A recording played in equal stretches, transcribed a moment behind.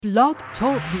Blog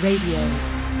Talk Radio.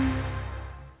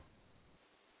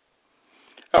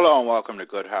 Hello and welcome to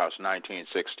Good House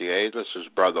 1968. This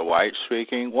is Brother White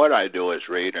speaking. What I do is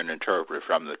read and interpret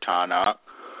from the Tanakh,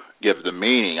 give the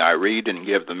meaning. I read and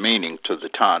give the meaning to the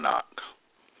Tanakh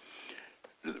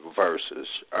verses.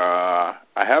 I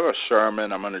have a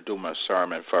sermon. I'm going to do my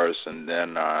sermon first, and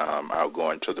then I'll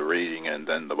go into the reading and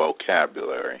then the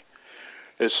vocabulary.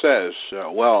 It says,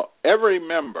 every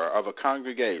member of a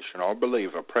congregation or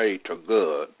believer pray to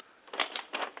good.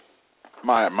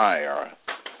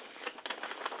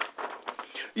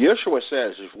 Yeshua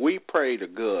says if we pray to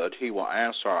good, he will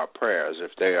answer our prayers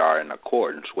if they are in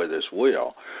accordance with his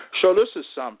will. So this is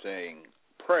something,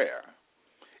 prayer.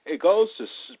 It goes to,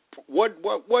 what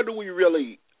do we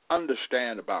really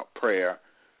understand about prayer,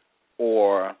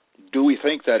 or do we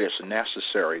think that it's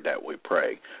necessary that we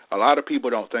pray? A lot of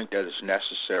people don't think that it's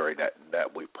necessary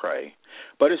that we pray.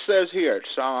 But it says here at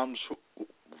Psalms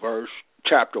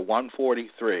chapter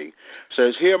 143,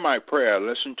 says, "Hear my prayer,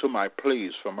 listen to my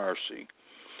pleas for mercy."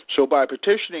 So by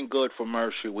petitioning good for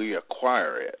mercy, we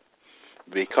acquire it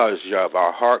because of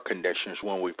our heart conditions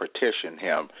when we petition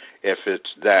him. If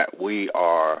it's that we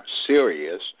are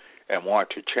serious and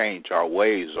want to change our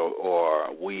ways,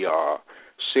 or we are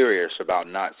serious about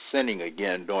not sinning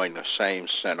again, doing the same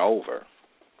sin over.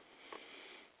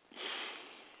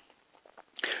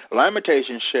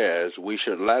 Lamentation says we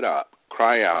should let up,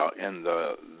 cry out in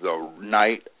the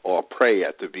night, or pray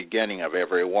at the beginning of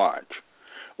every watch.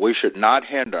 We should not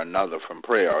hinder another from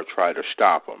prayer or try to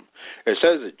stop him. It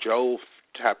says in Job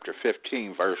chapter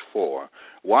 15, verse 4,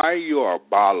 "Why are you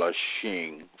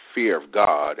abolishing fear of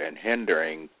God and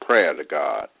hindering prayer to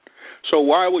God?" So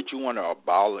why would you want to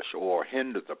abolish or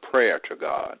hinder the prayer to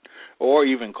God, or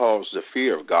even cause the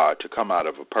fear of God to come out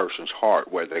of a person's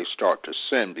heart where they start to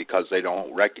sin because they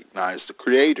don't recognize the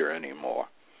Creator anymore?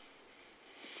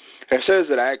 It says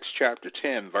in Acts chapter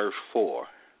 10, verse 4,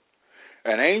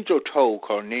 "An angel told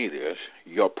Cornelius,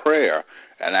 your prayer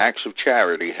and acts of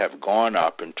charity have gone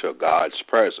up into God's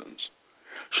presence."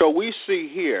 So we see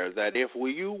here that if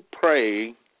you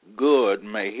pray, good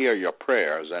may hear your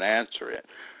prayers and answer it.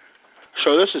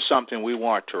 So this is something we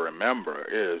want to remember,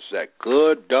 is that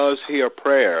good does hear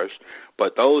prayers,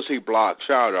 but those he blocks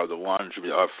out are the ones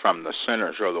from the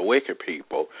sinners or the wicked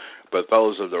people. But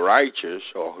those of the righteous,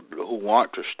 or who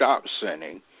want to stop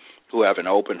sinning, who have an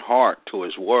open heart to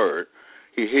his word,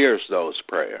 he hears those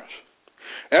prayers.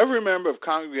 Every member of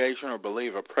congregation or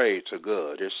believer prays to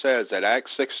good. It says at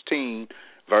Acts 16,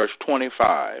 verse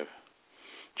 25,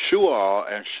 Shual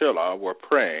and Shelah were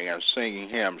praying and singing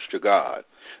hymns to God.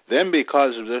 Then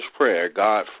because of this prayer,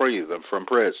 God freed them from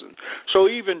prison. So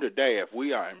even today, if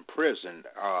we are in prison,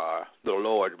 the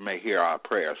Lord may hear our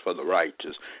prayers for the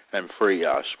righteous and free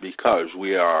us, because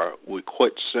we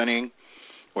quit sinning,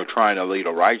 we're trying to lead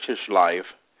a righteous life,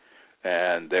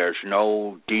 and there's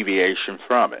no deviation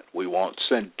from it. We won't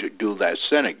sin to do that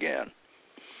sin again.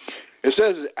 It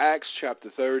says in Acts chapter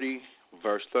 30,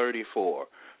 verse 34,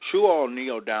 Shual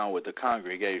kneeled down with the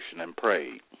congregation and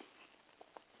prayed.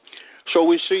 So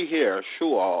we see here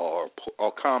Shual,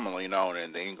 or commonly known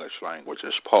in the English language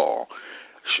as Paul,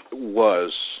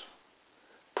 was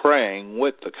praying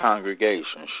with the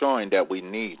congregation, showing that we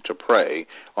need to pray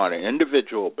on an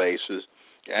individual basis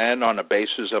and on the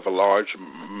basis of a large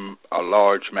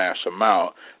mass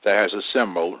amount that has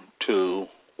assembled to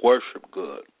worship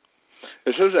good.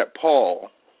 It says that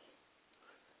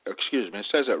it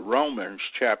says at Romans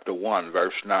chapter 1,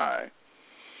 verse 9,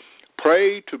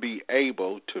 pray to be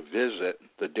able to visit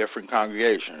the different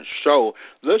congregations. So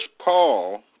this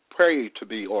Paul prayed to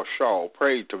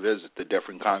visit the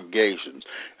different congregations.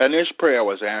 And this prayer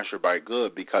was answered by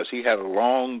good because he had a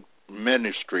long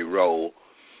ministry role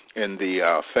in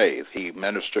the faith. He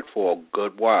ministered for a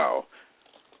good while.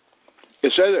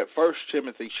 It says at 1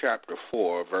 Timothy chapter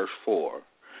 4, verse 4,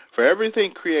 for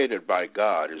everything created by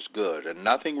God is good, and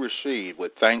nothing received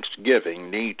with thanksgiving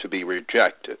need to be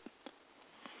rejected,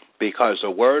 because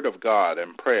the word of God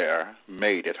and prayer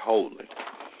made it holy.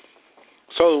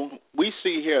 So we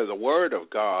see here the word of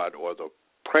God, or the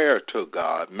prayer to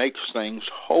God, makes things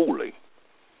holy.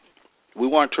 We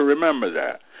want to remember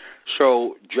that.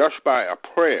 So just by a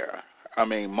prayer,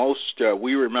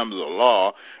 we remember the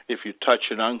law. If you touch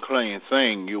an unclean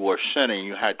thing, you were sinning.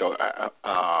 You had to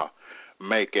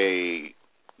make a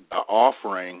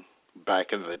offering.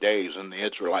 Back in the days, in the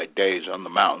Israelite days on the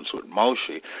mountains with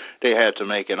Moshe, they had to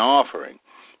make an offering.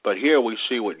 But here we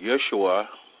see with Yeshua,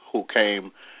 who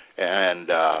came and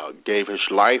gave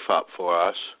his life up for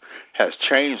us, has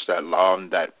changed that law,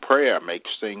 and that prayer makes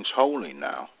things holy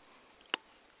now.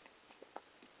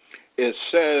 It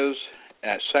says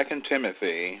at 2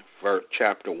 Timothy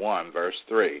chapter 1, verse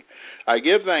 3. I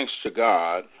give thanks to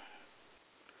God,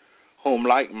 who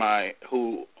like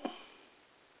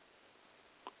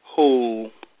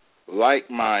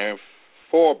my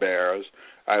forebears,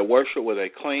 I worship with a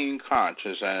clean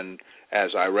conscience, and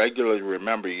as I regularly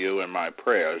remember you in my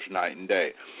prayers night and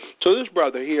day. So this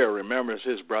brother here remembers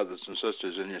his brothers and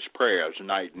sisters in his prayers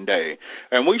night and day,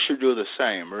 and we should do the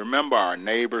same. Remember our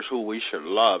neighbors who we should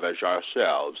love as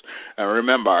ourselves, and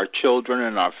remember our children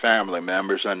and our family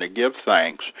members, and to give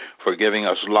thanks for giving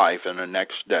us life in the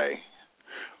next day.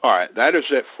 All right, that is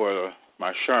it for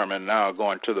my sermon. Now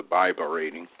going to the Bible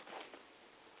reading.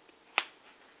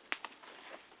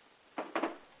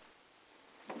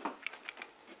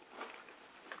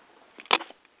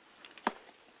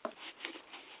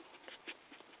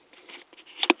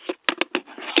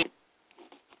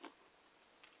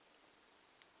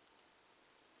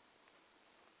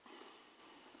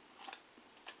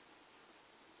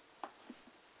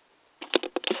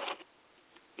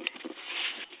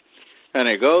 And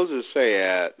it goes to say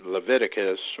at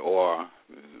Leviticus, or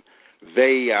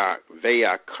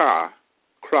Vayakra,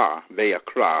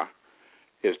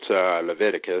 it's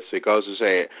Leviticus. It goes to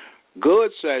say,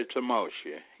 Good said to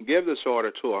Moshe, give this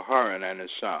order to Aaron and his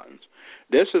sons.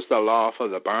 This is the law for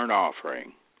the burnt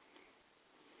offering.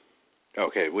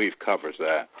 Okay, we've covered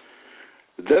that.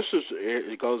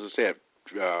 It goes to say at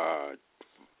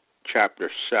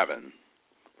chapter 7.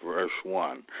 Verse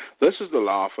 1. This is the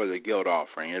law for the guilt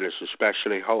offering. It is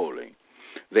especially holy.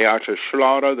 They are to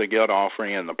slaughter the guilt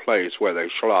offering in the place where they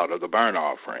slaughter the burnt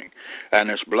offering, and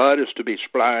its blood is to be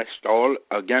splashed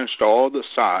against all the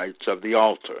sides of the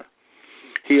altar.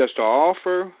 He is to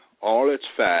offer all its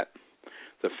fat,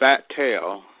 the fat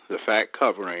tail, the fat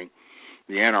covering,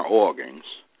 the inner organs,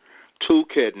 2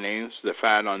 kidneys, the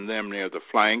fat on them near the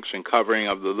flanks and covering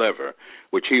of the liver,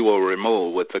 which he will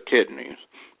remove with the kidneys.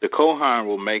 The Kohen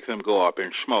will make them go up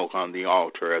in smoke on the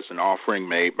altar as an offering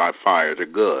made by fire to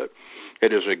good.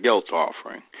 It is a guilt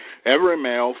offering. Every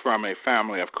male from a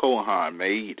family of Kohen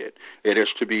may eat it. It is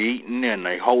to be eaten in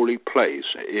a holy place.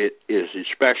 It is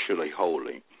especially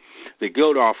holy. The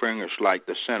guilt offering is like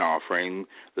the sin offering.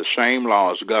 The same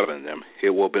laws govern them. It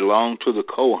will belong to the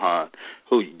Kohen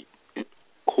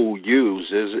who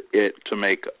uses it to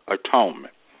make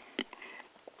atonement.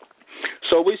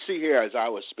 So we see here, as I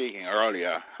was speaking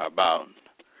earlier, about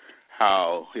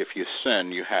how if you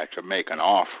sin, you have to make an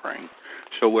offering.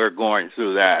 So we're going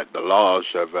through that, the laws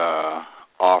of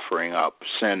offering up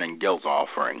sin and guilt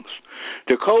offerings.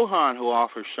 The Kohen who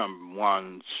offers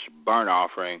someone's burnt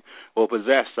offering will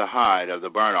possess the hide of the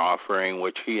burnt offering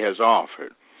which he has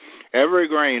offered. Every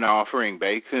grain offering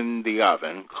baked in the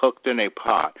oven, cooked in a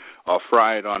pot, or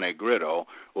fried on a griddle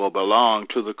will belong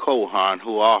to the Kohen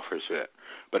who offers it.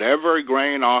 But every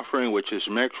grain offering which is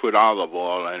mixed with olive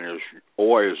oil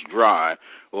or is dry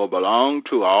will belong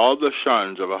to all the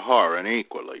sons of Aaron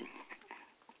equally.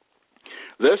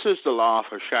 This is the law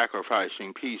for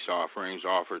sacrificing peace offerings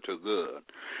offered to good.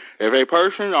 If a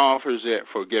person offers it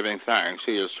for giving thanks,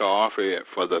 he is to offer it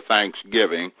for the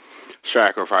thanksgiving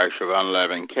sacrifice of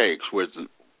unleavened cakes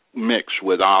mixed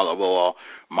with olive oil,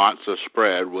 matzah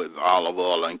spread with olive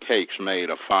oil, and cakes made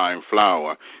of fine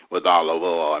flour with olive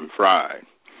oil and fried.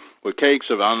 With cakes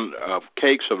of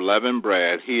leavened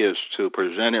bread, he is to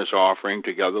present his offering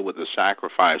together with the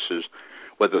sacrifice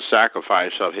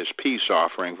of his peace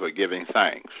offering for giving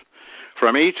thanks.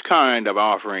 From each kind of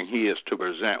offering, he is to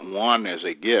present one as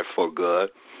a gift for good.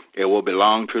 It will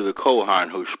belong to the Kohen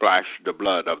who splashed the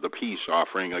blood of the peace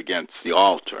offering against the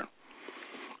altar.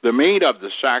 The meat of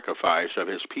the sacrifice of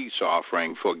his peace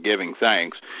offering for giving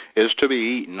thanks is to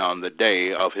be eaten on the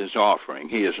day of his offering.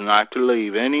 He is not to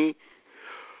leave any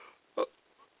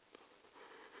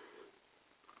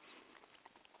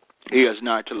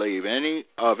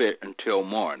of it until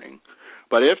morning.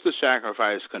 But if the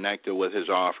sacrifice connected with his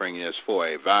offering is for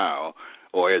a vow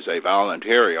or is a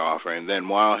voluntary offering, then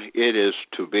while it is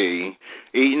to be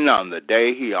eaten on the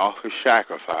day he offers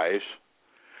sacrifice,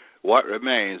 what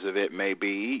remains of it may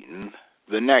be eaten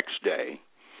the next day.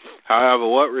 However,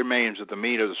 what remains of the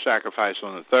meat of the sacrifice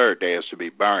on the third day is to be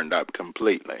burned up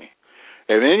completely.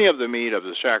 If any of the meat of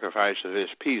the sacrifice of his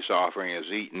peace offering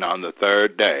is eaten on the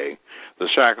third day, the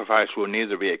sacrifice will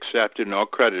neither be accepted nor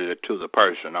credited to the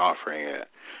person offering it.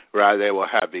 Rather, it will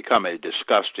have become a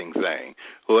disgusting thing.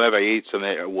 Whoever eats of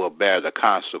it will bear the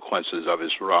consequences of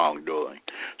his wrongdoing.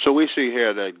 So we see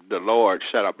here that the Lord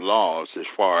set up laws as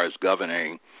far as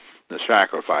governing the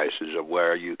sacrifices of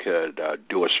where you could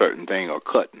do a certain thing or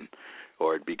couldn't,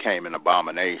 or it became an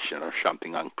abomination or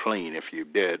something unclean if you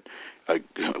did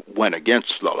went against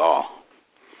the law.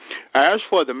 As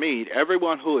for the meat,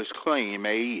 everyone who is clean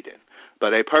may eat it.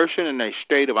 But a person in a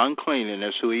state of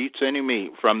uncleanness who eats any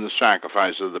meat from the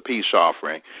sacrifice of the peace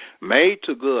offering made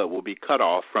to good will be cut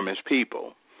off from his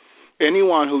people.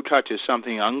 Anyone who touches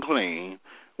something unclean,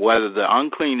 whether the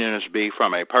uncleanness be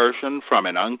from a person, from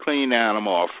an unclean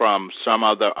animal, or from some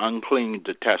other unclean,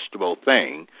 detestable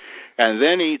thing, and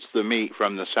then eats the meat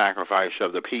from the sacrifice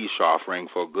of the peace offering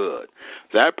for good,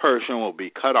 that person will be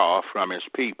cut off from his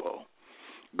people.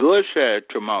 Good said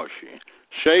to Moshe,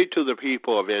 say to the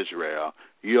people of Israel,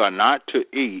 you are not to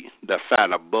eat the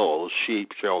fat of bulls, sheep,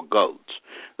 or goats,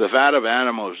 the fat of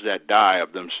animals that die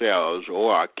of themselves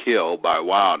or are killed by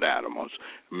wild animals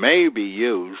may be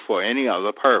used for any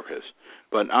other purpose,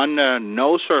 but under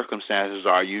no circumstances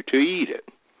are you to eat it.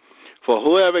 For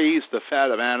whoever eats the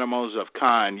fat of animals of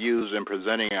kind used in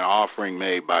presenting an offering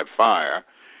made by fire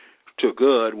to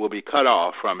good will be cut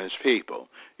off from his people.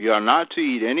 You are not to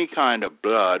eat any kind of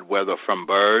blood, whether from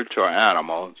birds or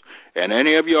animals, in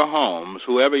any of your homes.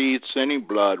 Whoever eats any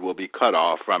blood will be cut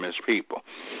off from his people.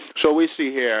 So we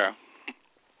see here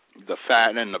the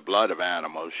fat and the blood of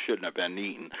animals shouldn't have been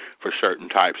eaten for certain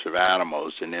types of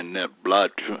animals, and then the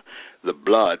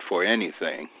blood for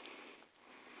anything.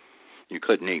 You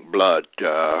couldn't eat blood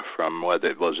from whether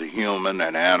it was a human,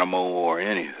 an animal, or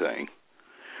anything.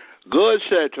 Good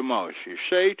said to Moshe,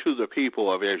 say to the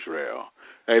people of Israel,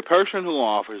 a person who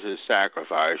offers his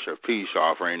sacrifice of peace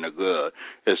offering to good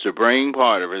is to bring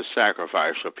part of his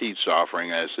sacrifice of peace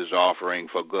offering as his offering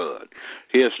for good.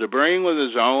 He is to bring with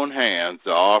his own hands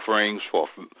the offerings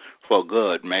for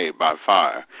good made by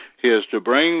fire. He is to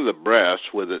bring the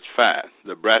breast with its fat.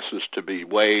 The breast is to be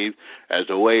waved as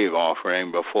a wave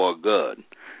offering before good.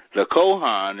 The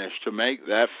Kohan is to make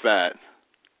that fat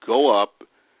go up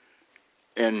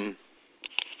in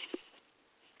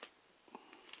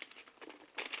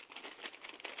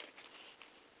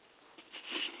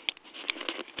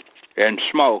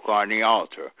smoke on the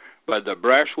altar, but the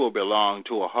breast will belong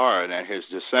to Aaron and his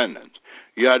descendants.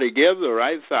 You are to give the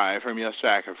right thigh from your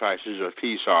sacrifices of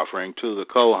peace offering to the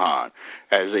Kohan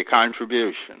as a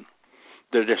contribution.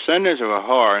 The descendants of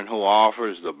Aaron who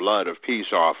offers the blood of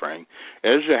peace offering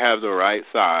is to have the right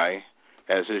thigh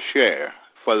as his share,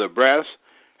 for the breast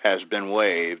has been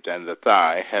waved and the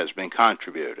thigh has been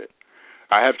contributed.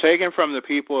 I have taken from the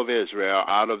people of Israel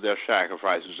out of their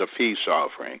sacrifices a peace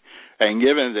offering, and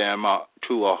given them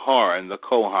to Aaron the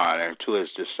Kohan and to his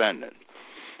descendants,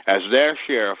 as their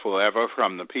share forever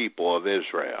from the people of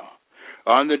Israel.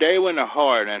 On the day when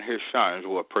Aaron and his sons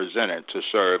were presented to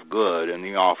serve good in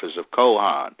the office of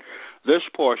Kohan, this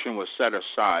portion was set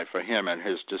aside for him and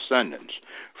his descendants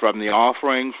from the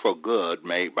offerings for good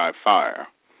made by fire.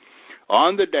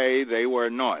 On the day they were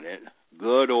anointed,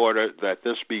 good ordered that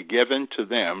this be given to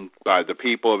them by the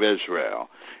people of Israel.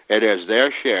 It is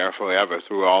their share forever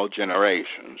through all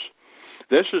generations.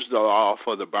 This is the law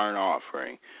for the burnt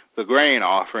offering, the grain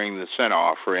offering, the sin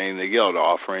offering, the guilt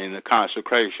offering, the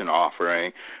consecration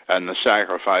offering, and the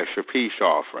sacrifice of peace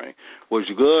offering, which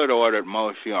good ordered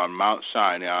Moshe on Mount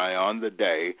Sinai on the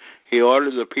day he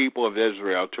ordered the people of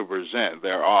Israel to present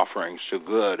their offerings to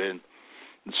good in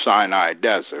the Sinai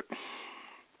desert.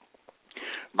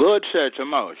 Good said to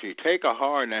Moshe, take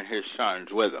Aaron and his sons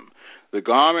with him, the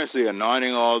garments, the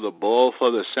anointing oil, the bull for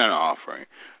the sin offering,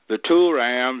 the 2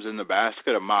 rams and the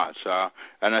basket of matzah,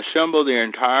 and assemble the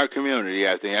entire community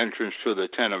at the entrance to the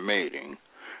tent of meeting.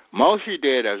 Moshe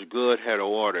did as Good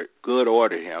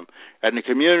ordered him, and the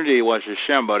community was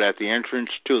assembled at the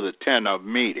entrance to the tent of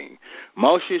meeting.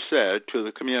 Moshe said to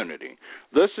the community,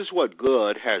 this is what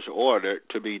Good has ordered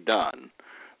to be done.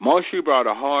 Moshe brought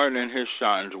Aaron and his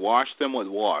sons, washed them with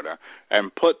water,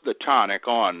 and put the tunic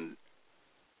on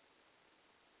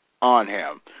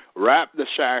him, wrapped the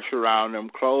sash around him,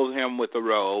 clothed him with the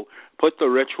robe, put the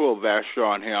ritual vest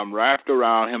on him, wrapped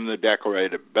around him the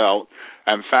decorated belt,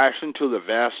 and fastened the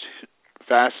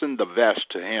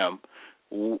vest to him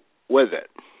with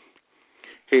it.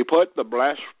 He put the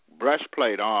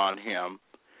breastplate on him,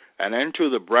 and into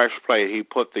the breastplate he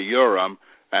put the Urim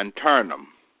and Thummim.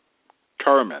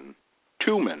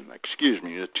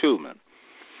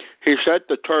 He set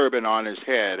the turban on his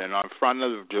head, and on front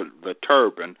of the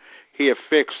turban he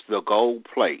affixed the gold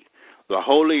plate, the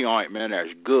holy ointment as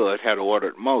Good had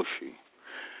ordered Moshe.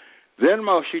 Then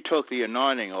Moshe took the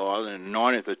anointing oil and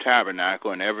anointed the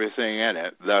tabernacle and everything in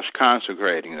it, thus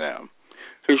consecrating them.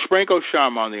 He sprinkled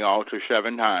some on the altar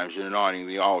 7 times, anointing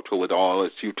the altar with all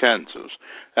its utensils,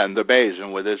 and the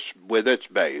basin with its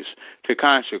base, to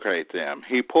consecrate them.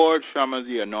 He poured some of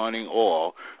the anointing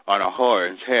oil on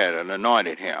Aaron's head and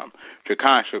anointed him, to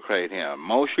consecrate him.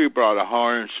 Moshe brought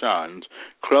Aaron's sons,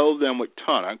 clothed them with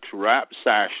tunics, wrapped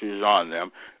sashes on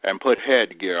them, and put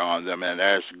headgear on them, and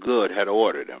as Good had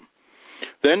ordered him.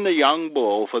 Then the young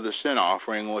bull for the sin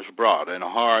offering was brought, and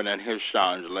Aaron and his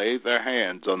sons laid their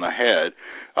hands on the head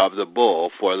of the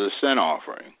bull for the sin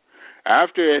offering.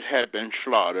 After it had been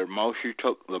slaughtered, Moshe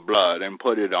took the blood and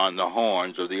put it on the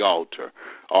horns of the altar,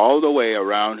 all the way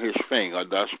around his finger,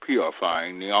 thus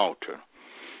purifying the altar.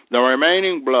 The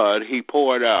remaining blood he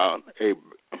poured out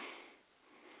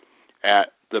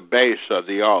at the base of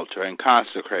the altar and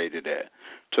consecrated it,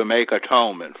 to make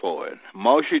atonement for it.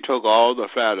 Moshe took all the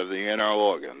fat of the inner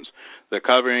organs, the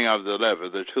covering of the liver,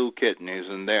 the 2 kidneys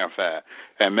and their fat,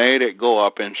 and made it go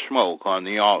up in smoke on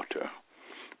the altar.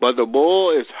 But the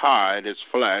bull, its hide, its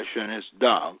flesh, and its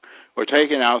dung were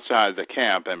taken outside the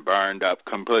camp and burned up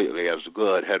completely, as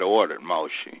Good had ordered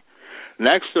Moshe.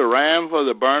 Next, the ram for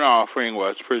the burnt offering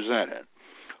was presented.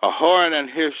 Aaron and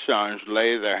his sons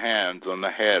laid their hands on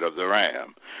the head of the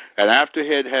ram, and after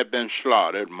it had been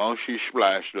slaughtered, Moshe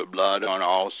splashed the blood on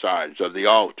all sides of the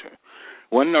altar.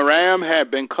 When the ram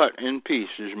had been cut in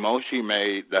pieces, Moshe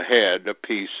made the head, the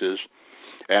pieces,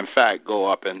 and fat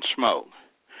go up in smoke.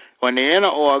 When the inner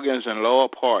organs and lower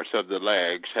parts of the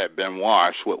legs had been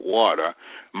washed with water,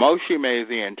 Moshe made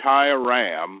the entire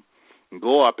ram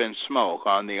go up in smoke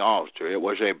on the altar. It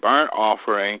was a burnt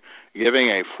offering, giving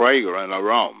a fragrant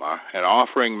aroma, an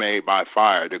offering made by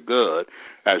fire to Good,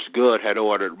 as Good had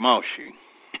ordered Moshe.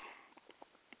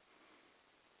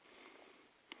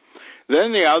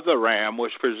 Then the other ram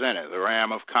was presented, the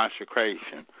ram of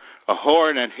consecration.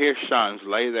 Aaron and his sons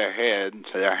laid their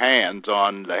hands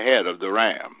on the head of the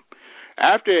ram.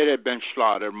 After it had been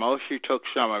slaughtered, Moshe took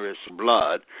some of its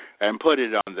blood and put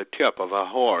it on the tip of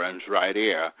Aaron's right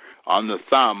ear, on the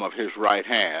thumb of his right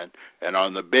hand, and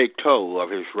on the big toe of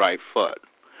his right foot.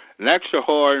 Next,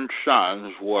 Aaron's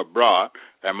sons were brought,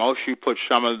 and Moshe put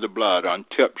some of the blood on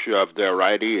tips of their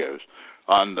right ears,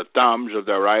 on the thumbs of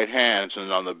their right hands,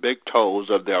 and on the big toes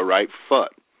of their right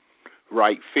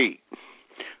feet.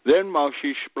 Then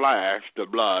Moshe splashed the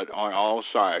blood on all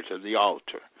sides of the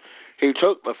altar. He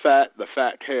took the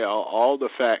fat tail, all the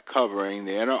fat covering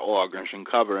the inner organs and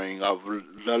covering of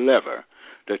the liver,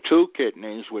 the 2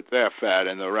 kidneys with their fat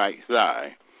in the right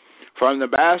thigh. From the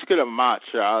basket of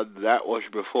matzah that was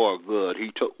before Good, he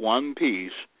took 1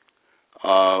 piece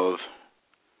of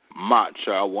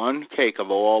matzah, 1 cake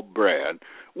of all bread,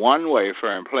 1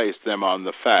 wafer, and placed them on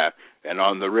the fat and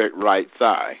on the right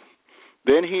thigh.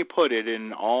 Then he put it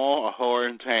in all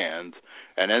Aaron's hands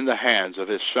and in the hands of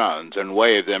his sons, and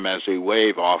waved them as a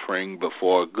wave offering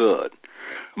before Good.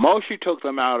 Moshe took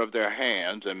them out of their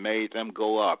hands and made them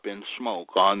go up in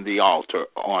smoke on the altar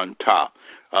on top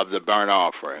of the burnt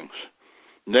offerings.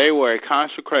 They were a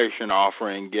consecration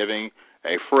offering giving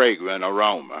a fragrant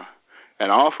aroma,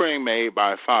 an offering made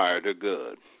by fire to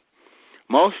Good.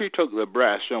 Moshe took the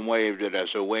breast and waved it as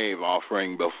a wave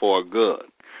offering before Good.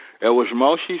 It was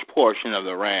Moshe's portion of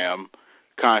the ram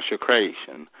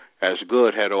consecration, as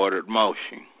Good had ordered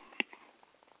Moshe.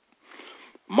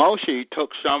 Moshe took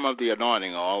some of the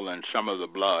anointing oil and some of the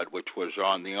blood which was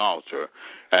on the altar,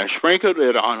 and sprinkled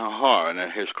it on Aaron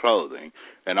and his clothing,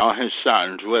 and on his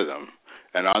sons with him,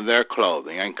 and on their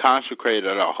clothing, and consecrated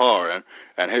Aaron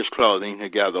and his clothing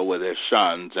together with his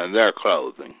sons and their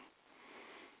clothing.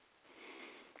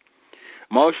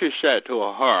 Moshe said to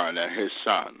Aaron and his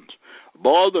sons,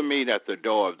 "Boil the meat at the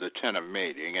door of the tent of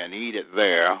meeting, and eat it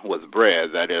there with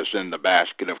bread that is in the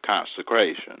basket of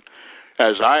consecration,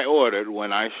 as I ordered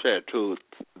when I said to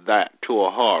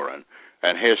Aaron,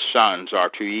 and his sons are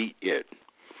to eat it.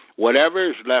 Whatever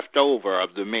is left over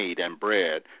of the meat and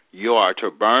bread, you are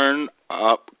to burn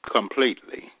up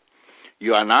completely.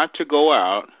 You are not to go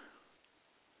out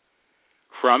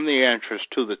from the entrance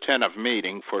to the tent of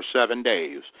meeting for 7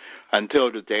 days,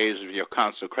 until the days of your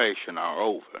consecration are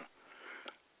over,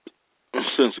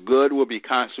 since Good will be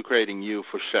consecrating you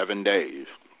for 7 days.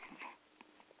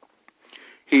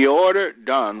 He ordered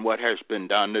done what has been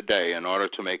done today in order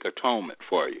to make atonement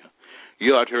for you.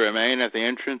 You are to remain at the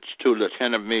entrance to the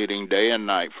tent of meeting day and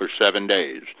night for 7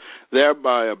 days,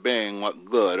 thereby obeying what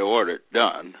Good ordered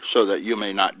done, so that you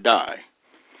may not die.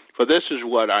 For this is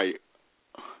what I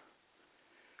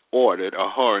ordered.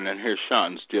 Aaron and his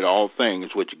sons did all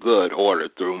things which Good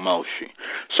ordered through Moshe."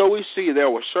 So we see there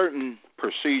were certain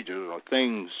procedures or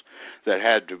things that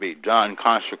had to be done,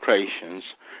 consecrations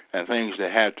and things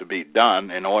that had to be done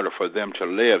in order for them to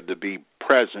live, to be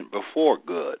present before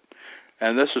good.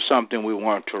 And this is something we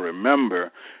want to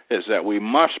remember, is that we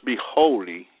must be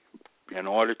holy in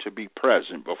order to be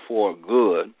present before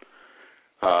good,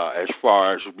 as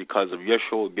far as because of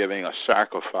Yeshua giving a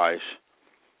sacrifice,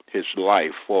 his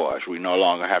life for us. We no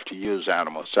longer have to use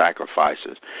animal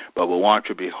sacrifices, but we want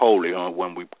to be holy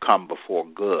when we come before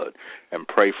good and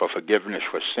pray for forgiveness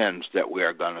for sins that we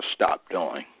are going to stop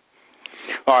doing.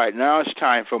 All right, now it's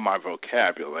time for my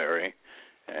vocabulary.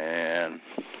 And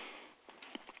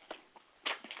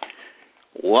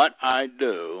what I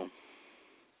do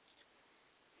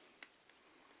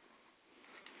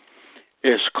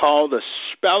is called the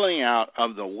spelling out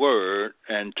of the word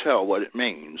and tell what it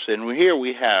means. And here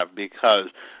we have, because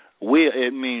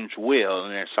it means will,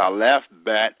 and it's Aleph,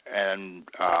 Bet, and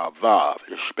Vav.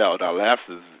 It's spelled Aleph,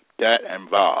 Bet, and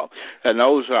Vav. And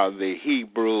those are the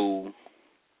Hebrew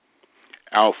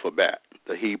alphabet,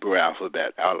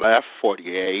 Aleph for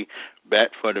the A, Bet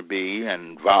for the B,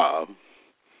 and Vav.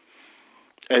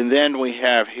 And then we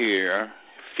have here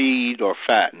feed or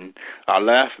fatten,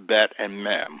 Aleph, Bet, and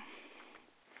Mem.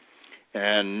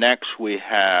 And next we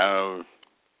have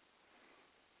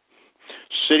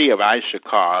city of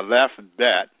Issachar, Aleph,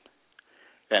 Bet,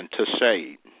 and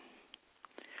Tesaid.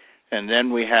 And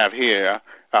then we have here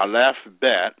Aleph,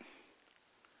 Bet,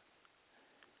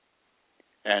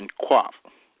 and Quaf.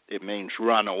 It means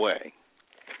run away.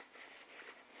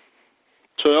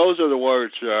 So those are the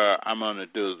words I'm going to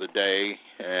do today,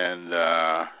 and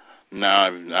now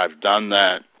I've done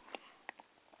that.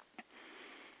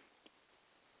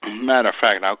 Matter of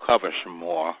fact, I'll cover some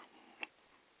more.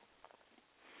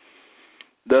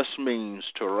 This means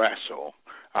to wrestle.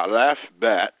 Aleph,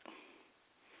 Bet,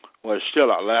 well, it's still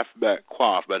Aleph, Bet,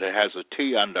 Quaf, but it has a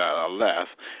T under Aleph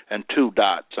and 2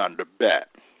 dots under Bet.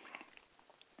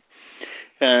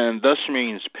 And this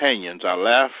means pinions,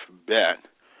 Aleph, Bet,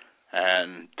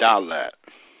 and Dalet.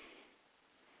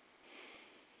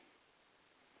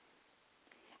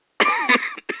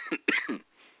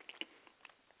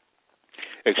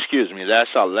 Excuse me, that's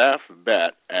Aleph,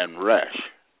 Bet, and Resh.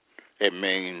 It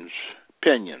means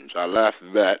pinions, Aleph,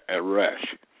 Bet, and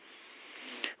Resh.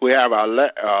 We have our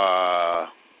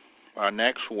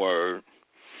next word,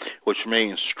 which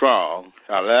means strong,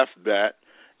 Aleph, Bet,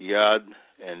 Yud,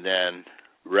 and then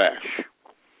Resh.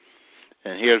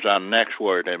 And here's our next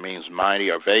word that means mighty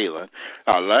or valiant,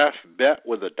 Aleph, Bet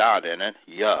with a dot in it,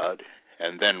 Yud,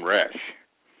 and then Resh.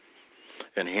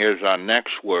 And here's our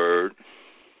next word,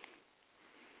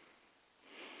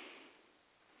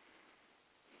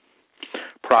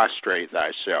 prostrate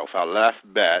thyself, Aleph,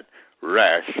 Bet,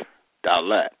 Resh,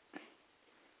 Dalet.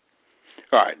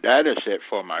 All right, that is it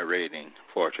for my reading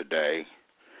for today.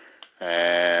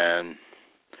 And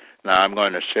now I'm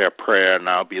going to say a prayer, and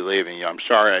I'll be leaving you. I'm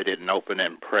sorry I didn't open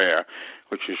in prayer,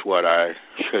 which is what I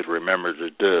should remember to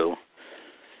do,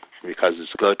 because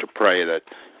it's good to pray that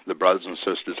the brothers and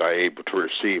sisters are able to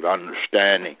receive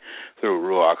understanding through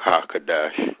Ruach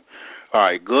HaKodesh. All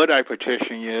right, good, I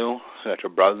petition you that the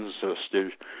brothers and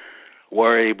sisters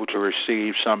were able to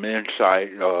receive some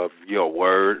insight of your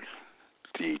word,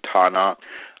 the Tanakh.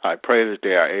 I pray that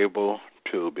they are able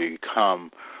to become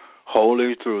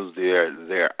holy through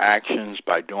their actions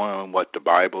by doing what the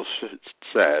Bible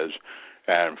says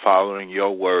and following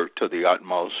your word to the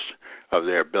utmost of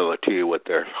their ability with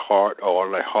their heart, all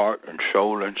their heart and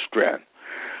soul and strength.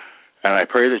 And I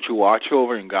pray that you watch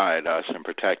over and guide us and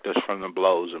protect us from the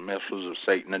blows and missiles of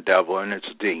Satan, the devil, and its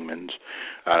demons.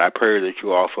 And I pray that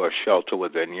you offer a shelter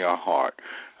within your heart.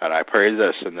 And I pray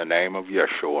this in the name of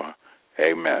Yeshua.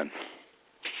 Amen.